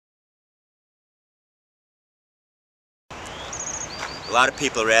A lot of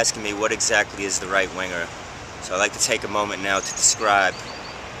people are asking me what exactly is the right-winger, so I'd like to take a moment now to describe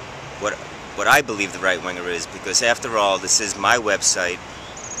what I believe the right-winger is, because after all, this is my website,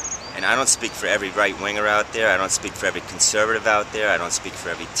 and I don't speak for every right-winger out there, I don't speak for every conservative out there, I don't speak for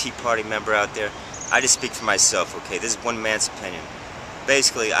every Tea Party member out there. I just speak for myself, okay? This is one man's opinion.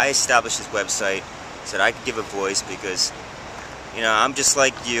 Basically, I established this website so that I could give a voice because, you know, I'm just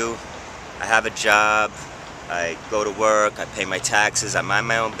like you. I have a job, I go to work, I pay my taxes, I mind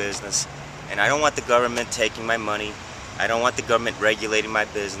my own business, and I don't want the government taking my money. I don't want the government regulating my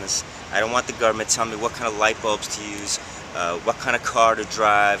business. I don't want the government telling me what kind of light bulbs to use, what kind of car to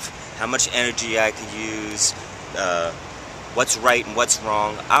drive, how much energy I could use, what's right and what's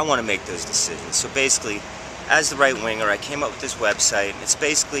wrong. I want to make those decisions. So basically, as the right-winger, I came up with this website, and it's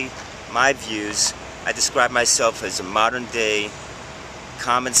basically my views. I describe myself as a modern-day,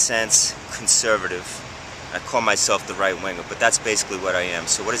 common-sense conservative. I call myself the right-winger, but that's basically what I am.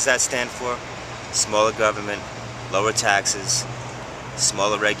 So what does that stand for? Smaller government, lower taxes,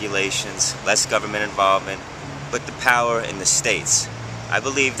 smaller regulations, less government involvement, but the power in the states. I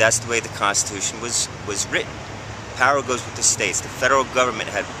believe that's the way the Constitution was written. Power goes with the states. The federal government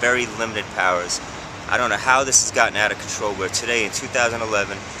had very limited powers. I don't know how this has gotten out of control, where today in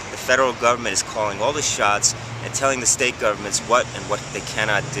 2011, the federal government is calling all the shots and telling the state governments what and what they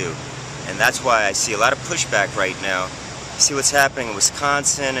cannot do. And that's why I see a lot of pushback right now. You see what's happening in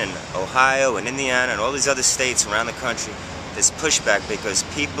Wisconsin and Ohio and Indiana and all these other states around the country. There's pushback because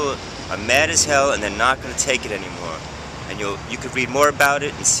people are mad as hell and they're not going to take it anymore. And you could read more about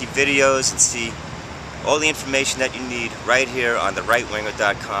it and see videos and see all the information that you need right here on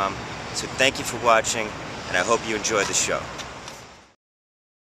therightwinger.com. So thank you for watching, and I hope you enjoy the show.